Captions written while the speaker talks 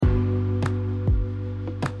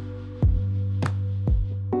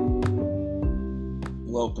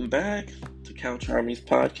Welcome back to Couch Army's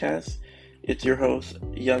podcast. It's your host,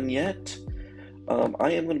 Young Yet.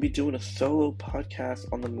 I am going to be doing a solo podcast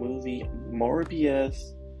on the movie Morbius.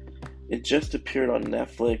 It just appeared on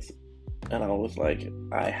Netflix, and I was like,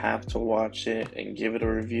 I have to watch it and give it a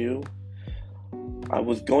review. I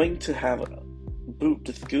was going to have Boot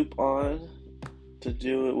the Scoop on to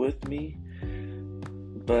do it with me,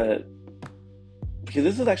 but because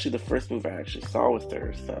this is actually the first movie I actually saw with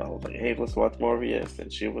her, so I was like, hey, let's watch Morbius,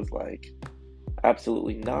 and she was like,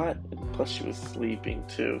 absolutely not, and plus she was sleeping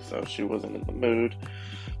too, so she wasn't in the mood.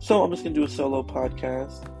 So I'm just gonna do a solo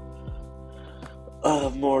podcast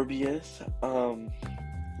of Morbius.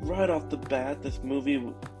 Right off the bat, this movie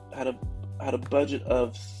had a budget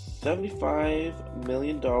of $75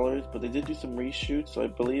 million, but they did do some reshoots, so I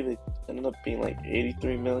believe it ended up being like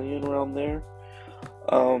 $83 million around there.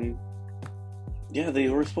 Yeah, they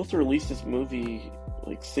were supposed to release this movie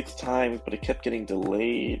like 6 times, but it kept getting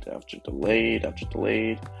delayed after delayed after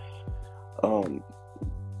delayed. I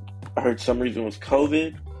heard some reason was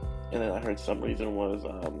COVID, and then I heard some reason was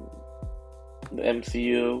the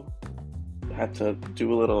MCU had to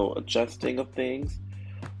do a little adjusting of things,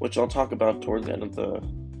 which I'll talk about towards the end of the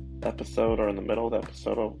episode or in the middle of the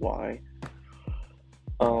episode of why.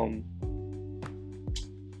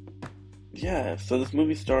 Yeah, so this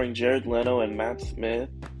movie's starring Jared Leto and Matt Smith.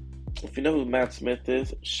 If you know who Matt Smith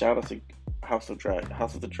is, shout out to House of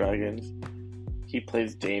the Dragons. He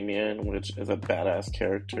plays Damien, which is a badass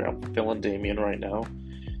character. I'm feeling Damien right now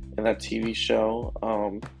in that TV show.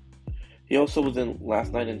 He also was in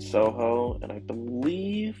Last Night in Soho, and I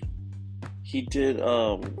believe he did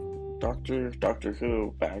Doctor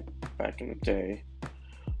Who back in the day.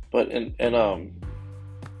 But in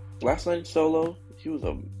Last Night in Solo, he was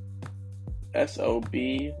a SOB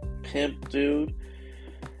pimp dude,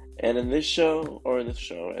 and in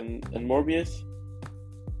Morbius,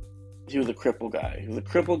 he was a cripple guy.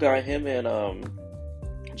 Him and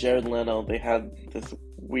Jared Leto, they had this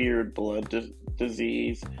weird blood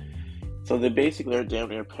disease, so they basically are damn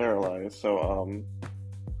near paralyzed. So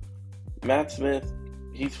Matt Smith,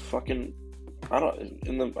 he's fucking,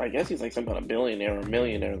 I guess he's like some kind of billionaire or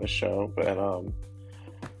millionaire in the show, but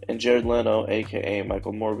and Jared Leto, aka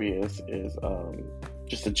Michael Morbius, is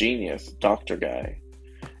just a genius doctor guy.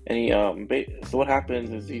 And he so what happens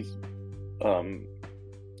is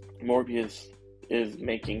Morbius is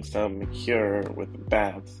making some cure with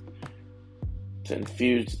bats to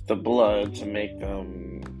infuse the blood to make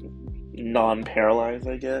them non-paralyzed,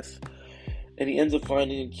 I guess. And he ends up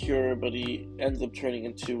finding a cure, but he ends up turning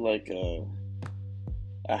into like a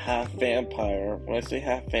half vampire. When I say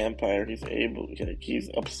half vampire, he's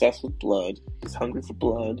obsessed with blood. He's hungry for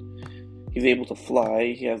blood. He's able to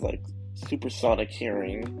fly. He has like supersonic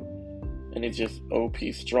hearing, and he's just OP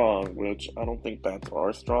strong, which I don't think bats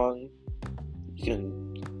are strong. You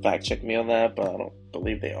can fact check me on that, but I don't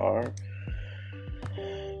believe they are.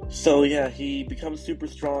 So yeah, he becomes super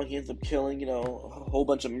strong. He ends up killing, a whole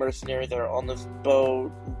bunch of mercenaries that are on this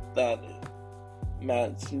boat that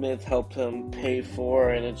Matt Smith helped him pay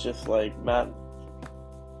for, and it's just like Matt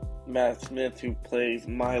Smith, who plays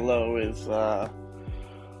Milo, is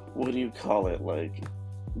what do you call it, like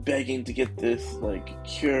begging to get this like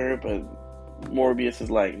cure, but Morbius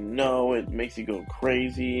is like, no, it makes you go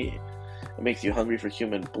crazy, it makes you hungry for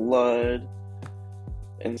human blood.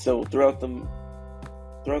 And so throughout the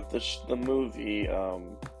movie,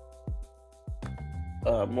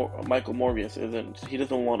 Michael Morbius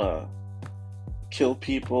doesn't want to kill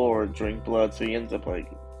people or drink blood, so he ends up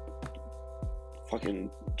like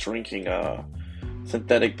fucking drinking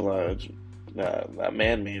synthetic blood, that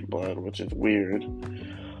man-made blood, which is weird.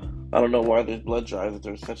 I don't know why there's blood drives if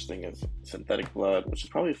there's such thing as synthetic blood, which is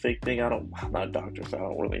probably a fake thing. I'm not a doctor, so I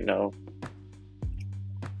don't really know.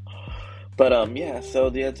 But yeah,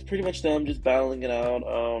 so it's pretty much them just battling it out.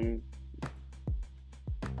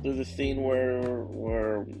 There's a scene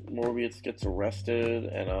where Morbius gets arrested,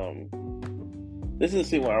 and this is the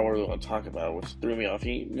scene where I really want to talk about, which threw me off.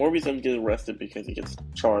 Morbius doesn't get arrested because he gets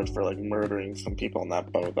charged for like murdering some people on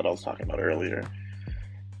that boat that I was talking about earlier.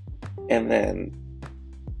 And then,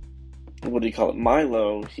 what do you call it?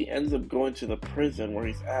 Milo, he ends up going to the prison where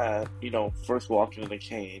he's at, first walking in the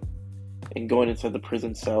cane and going inside the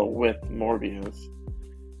prison cell with Morbius.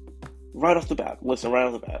 Right off the bat,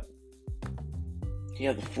 he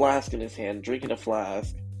has a flask in his hand, drinking a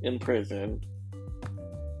flask in prison.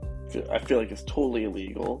 I feel like it's totally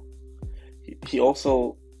illegal. He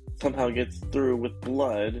also somehow gets through with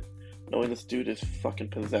blood, knowing this dude is fucking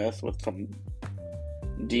possessed with some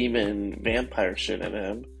demon vampire shit in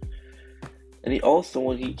him. And he also,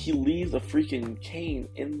 when he leaves a freaking cane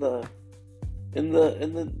in the in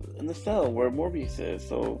the cell where Morbius is.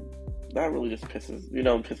 So that really just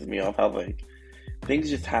pisses me off how like things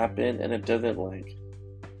just happen and it doesn't like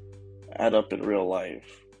add up in real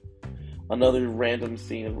life. Another random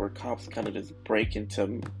scene where cops kind of just break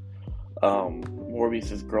into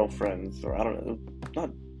Morbius's girlfriend's, or I don't know,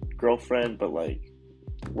 not girlfriend, but like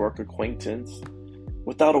work acquaintance,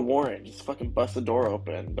 without a warrant. Just fucking bust the door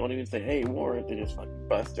open. Don't even say, "Hey, warrant." They just fucking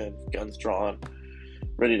bust in, guns drawn,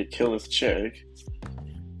 ready to kill this chick.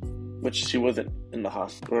 Which she wasn't in the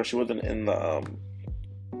hospital, or she wasn't in the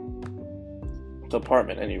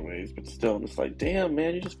apartment anyways. But still, I'm just like, damn,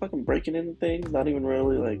 man, you're just fucking breaking into things, not even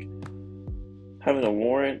really like having a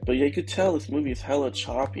warrant. But yeah, you could tell this movie is hella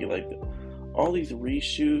choppy. Like all these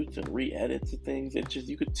reshoots and re-edits of things, it just,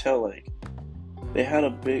 you could tell like they had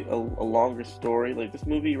a longer story. Like this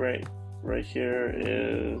movie right here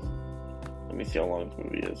is, let me see how long this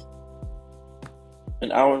movie is.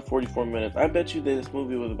 An hour and 44 minutes. I bet you that this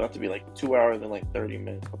movie was about to be like 2 hours and like 30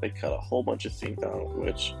 minutes, but they cut a whole bunch of scenes out,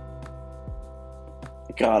 which,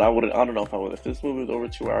 God, I don't know if I would. If this movie was over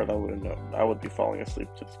 2 hours, I wouldn't know. I would be falling asleep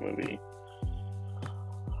to this movie.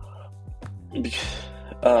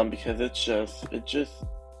 Because it just,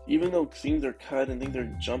 even though scenes are cut and things are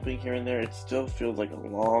jumping here and there, it still feels like a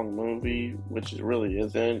long movie, which it really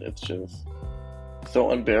isn't. It's just so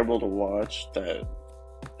unbearable to watch that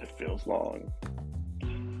it feels long.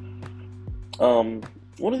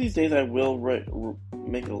 One of these days I will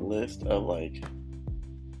make a list of like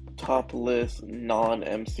top list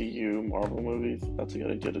non-MCU Marvel movies. That's a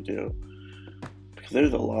good idea to do because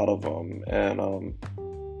there's a lot of them, and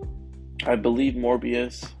I believe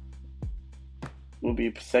Morbius will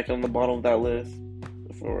be second on the bottom of that list,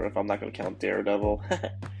 if I'm not going to count Daredevil.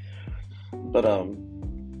 But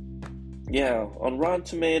yeah, on Rotten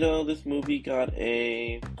Tomato, this movie got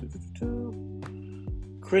a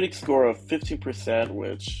critic score of 15%,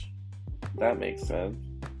 which that makes sense.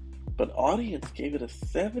 But audience gave it a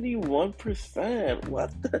 71%.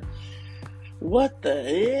 What the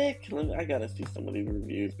heck? I gotta see some of these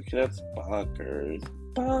reviews because that's bonkers.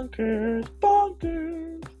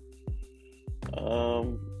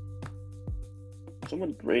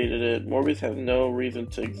 Someone rated it. Morbius has no reason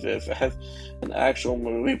to exist as an actual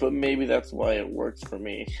movie, but maybe that's why it works for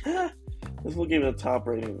me. This will give it a top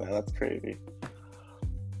rating. That's crazy.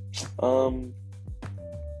 But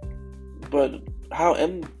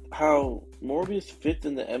how Morbius fits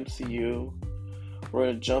in the MCU, we're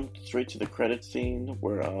gonna jump straight to the credit scene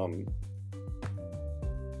where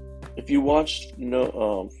if you watched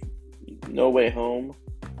No Way Home,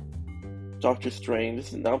 Doctor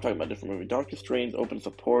Strange, now I'm talking about a different movie. Doctor Strange opens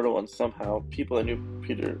a portal and somehow people that knew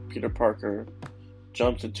Peter Parker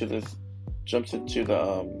jumps into the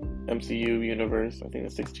MCU universe. I think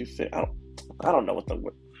it's 626. I don't know what the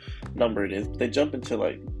number it is. They jump into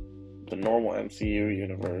like the normal MCU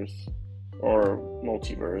universe or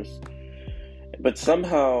multiverse, but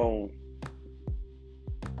somehow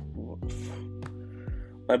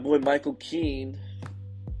my boy Michael Keane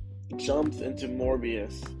jumps into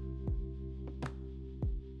Morbius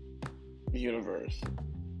universe,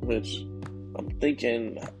 which I'm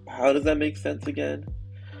thinking, how does that make sense again?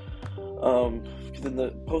 Because in the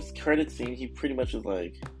post-credit scene, he pretty much is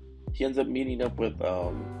like, he ends up meeting up with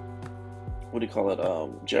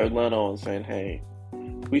Jared Leto and saying, hey,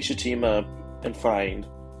 we should team up and find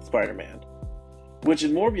Spider-Man. Which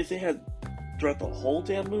in Morbius, they had, throughout the whole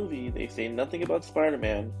damn movie, they say nothing about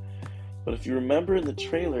Spider-Man. But if you remember in the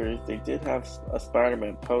trailers, they did have a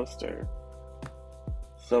Spider-Man poster.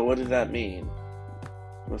 So what does that mean?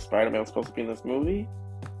 Was Spider-Man supposed to be in this movie?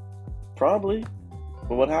 Probably.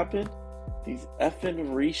 But what happened? These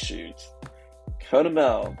effing reshoots cut him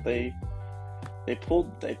out. They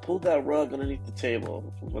pulled that rug underneath the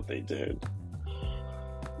table with what they did.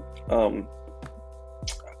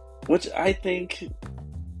 Which I think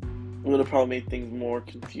would have probably made things more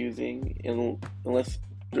confusing, unless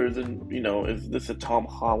there's is this a Tom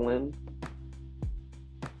Holland,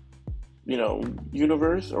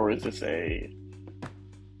 universe, or is this a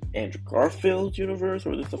Andrew Garfield universe,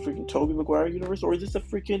 or is this a freaking Tobey Maguire universe, or is this a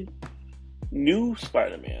freaking new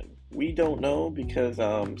Spider-Man? We don't know because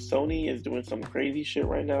Sony is doing some crazy shit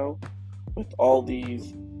right now with all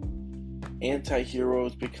these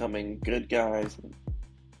anti-heroes becoming good guys.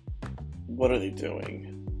 What are they doing?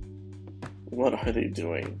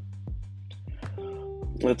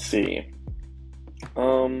 Let's see.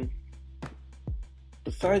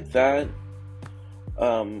 Besides that,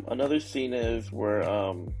 another scene is where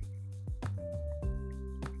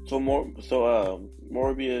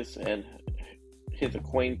Morbius and his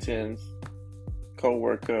acquaintance,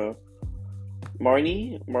 co-worker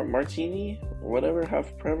Martini, whatever,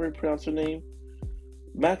 however you pronounce her name.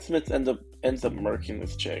 Matt Smith ends up murking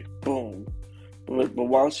this chick. Boom. But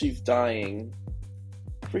while she's dying,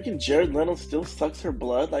 freaking Jared Leto still sucks her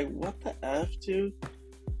blood. Like, what the F, dude?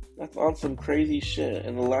 That's on some crazy shit.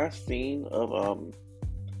 And the last scene of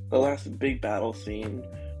the last big battle scene,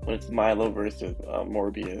 when it's Milo versus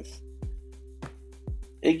Morbius,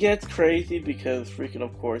 it gets crazy because freaking,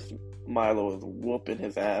 of course, Milo is whooping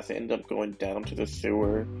his ass. They end up going down to the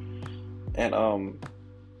sewer, and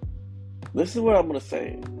this is what I'm gonna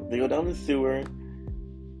say. They go down the sewer,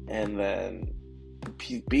 and then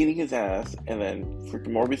he's beating his ass, and then freaking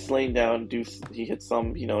Morbius laying down. He hits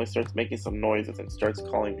some, he starts making some noises and starts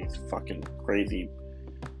calling these fucking crazy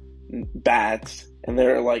bats, and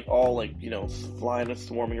they're like all like flying and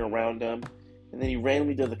swarming around him. And then he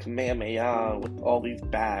randomly does a Kamehameha with all these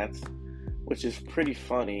bats, which is pretty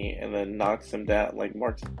funny, and then knocks him down, like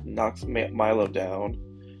knocks Milo down,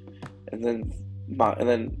 and then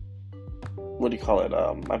what do you call it?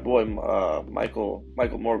 My boy Michael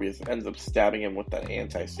Morbius ends up stabbing him with that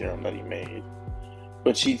anti-serum that he made,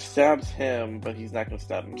 which he stabs him, but he's not gonna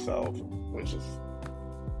stab himself, which is,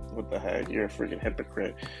 what the heck? You're a freaking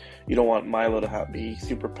hypocrite. You don't want Milo to be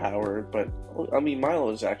super powered, but I mean,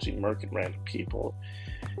 Milo is actually murking random people.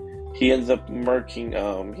 He ends up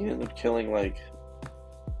killing like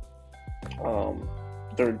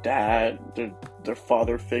their dad, their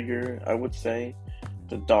father figure, I would say,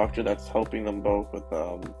 the doctor that's helping them both with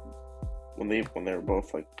when they're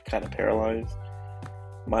both like kind of paralyzed.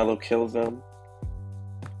 Milo kills them.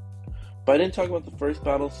 But I didn't talk about the first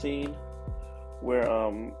battle scene where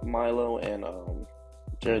Milo and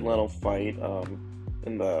Jared Leto fight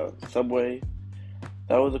in the subway.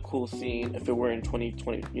 That was a cool scene. If it were in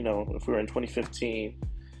 2020, if we were in 2015,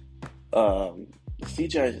 the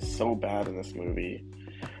CGI is so bad in this movie,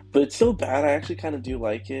 but it's so bad I actually kind of do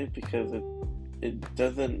like it, because it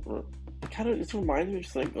doesn't. It reminds me of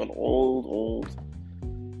just like an old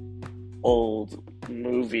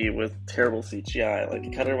movie with terrible CGI. Like,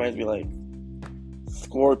 it kind of reminds me like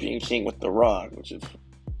Scorpion King with The Rock, which is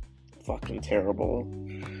fucking terrible.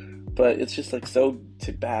 But it's just like so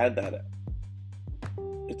bad that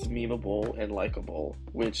it's memeable and likable,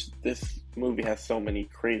 which this movie has so many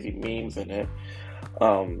crazy memes in it.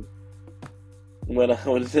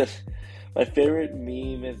 What is it? My favorite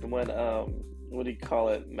meme is when what do you call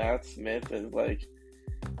it? Matt Smith is like,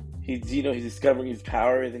 he's discovering his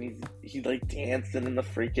powers, and he's like dancing in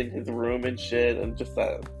his room and shit, and just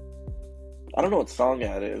that. I don't know what song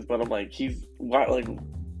that is, but I'm like,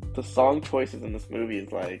 the song choices in this movie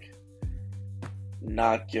is like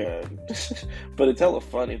not good, but it's hella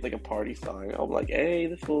funny. It's like a party song. I'm like, hey,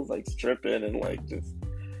 this fool's like stripping and like just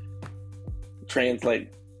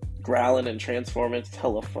growling and transforming. It's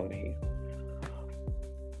hella funny.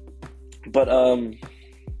 But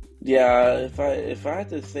yeah, if I had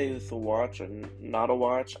to say this a watch or not a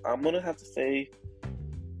watch, I'm gonna have to say,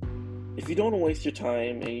 if you don't want to waste your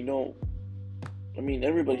time and you don't, I mean,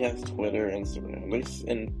 everybody has Twitter, Instagram,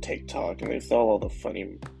 and TikTok, and they saw all the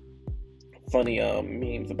funny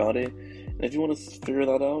memes about it. And if you want to figure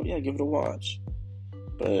that out, yeah, give it a watch.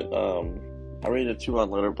 But I rated it 2 on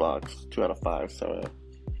Letterboxd, 2 out of 5. So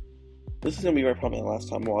this is gonna be probably my last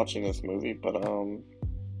time watching this movie. But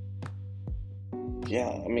yeah,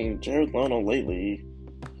 I mean, Jared Leto lately,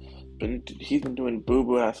 he's been doing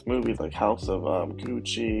boo-boo ass movies like House of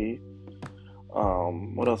Gucci.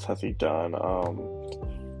 What else has he done?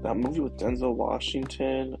 That movie with Denzel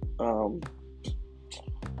Washington. I'm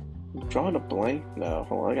drawing a blank now.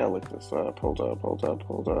 Hold on, I gotta look this up. Hold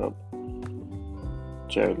up.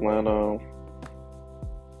 Jared Leto.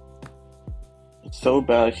 It's so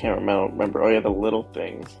bad I can't remember. Oh yeah, The Little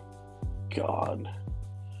Things. God.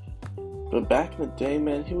 But back in the day,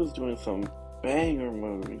 man, he was doing some banger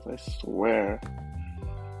movies, I swear.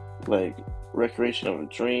 Like Recreation of a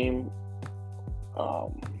Dream,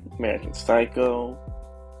 American Psycho.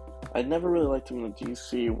 I never really liked him in the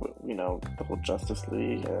DC, the whole Justice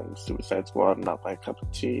League and Suicide Squad, not my cup of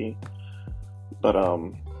tea. But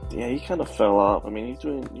yeah, he kind of fell off. I mean, he's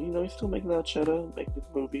doing, he's still making that cheddar, making his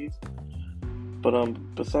movies.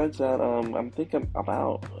 But besides that, I think I'm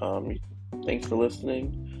out. Thanks for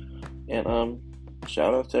listening, and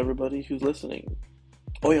shout out to everybody who's listening.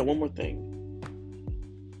 Oh yeah, one more thing.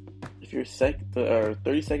 If you're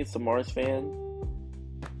 30 Seconds to Mars fan,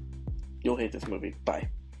 you'll hate this movie. Bye.